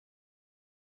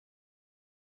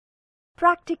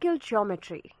Practical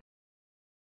geometry.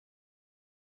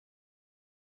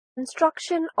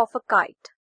 Construction of a kite.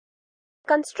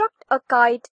 Construct a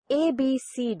kite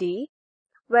ABCD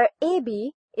where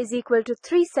AB is equal to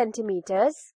 3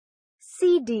 centimeters,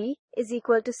 CD is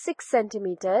equal to 6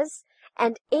 centimeters,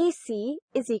 and AC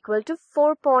is equal to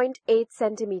 4.8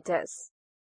 centimeters.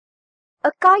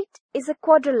 A kite is a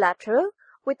quadrilateral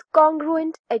with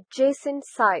congruent adjacent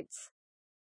sides.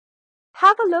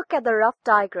 Have a look at the rough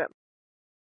diagram.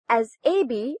 As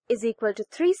AB is equal to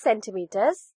 3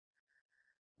 centimeters,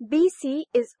 BC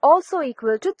is also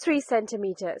equal to 3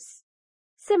 centimeters.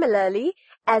 Similarly,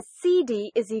 as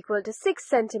CD is equal to 6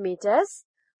 centimeters,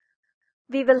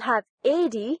 we will have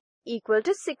AD equal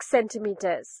to 6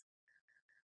 centimeters.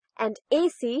 And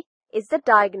AC is the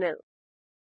diagonal.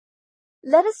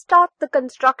 Let us start the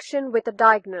construction with a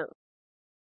diagonal.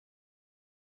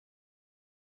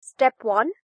 Step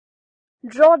 1.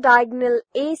 Draw diagonal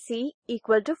AC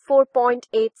equal to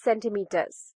 4.8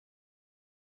 centimeters.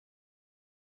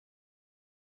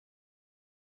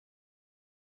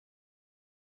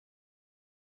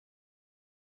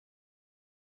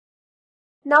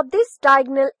 Now this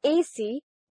diagonal AC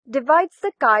divides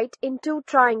the kite in two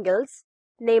triangles,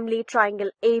 namely triangle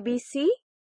ABC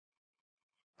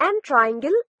and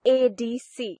triangle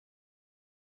ADC.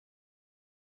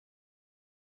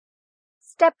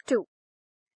 Step 2.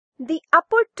 The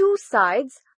upper two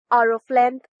sides are of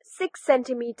length 6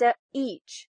 cm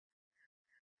each.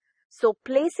 So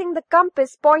placing the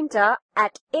compass pointer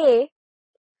at A,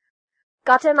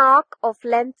 cut an arc of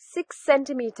length 6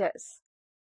 cm.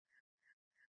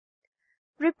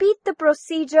 Repeat the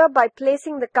procedure by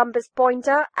placing the compass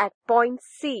pointer at point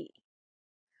C.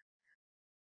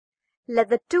 Let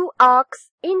the two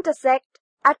arcs intersect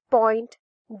at point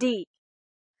D.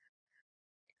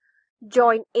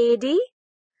 Join AD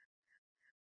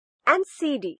and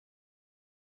CD.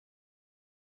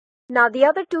 Now the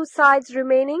other two sides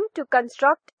remaining to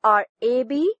construct are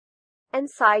AB and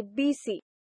side BC.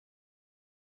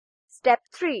 Step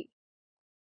 3.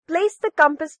 Place the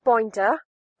compass pointer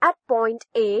at point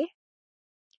A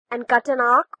and cut an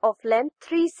arc of length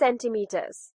 3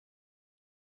 centimeters.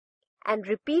 And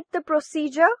repeat the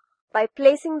procedure by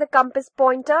placing the compass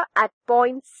pointer at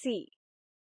point C.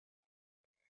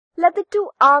 Let the two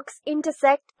arcs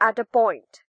intersect at a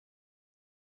point.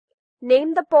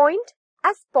 Name the point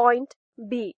as point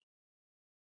B.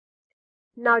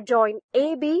 Now join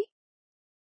AB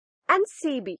and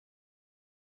CB.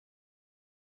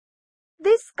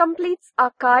 This completes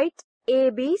our kite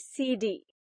ABCD.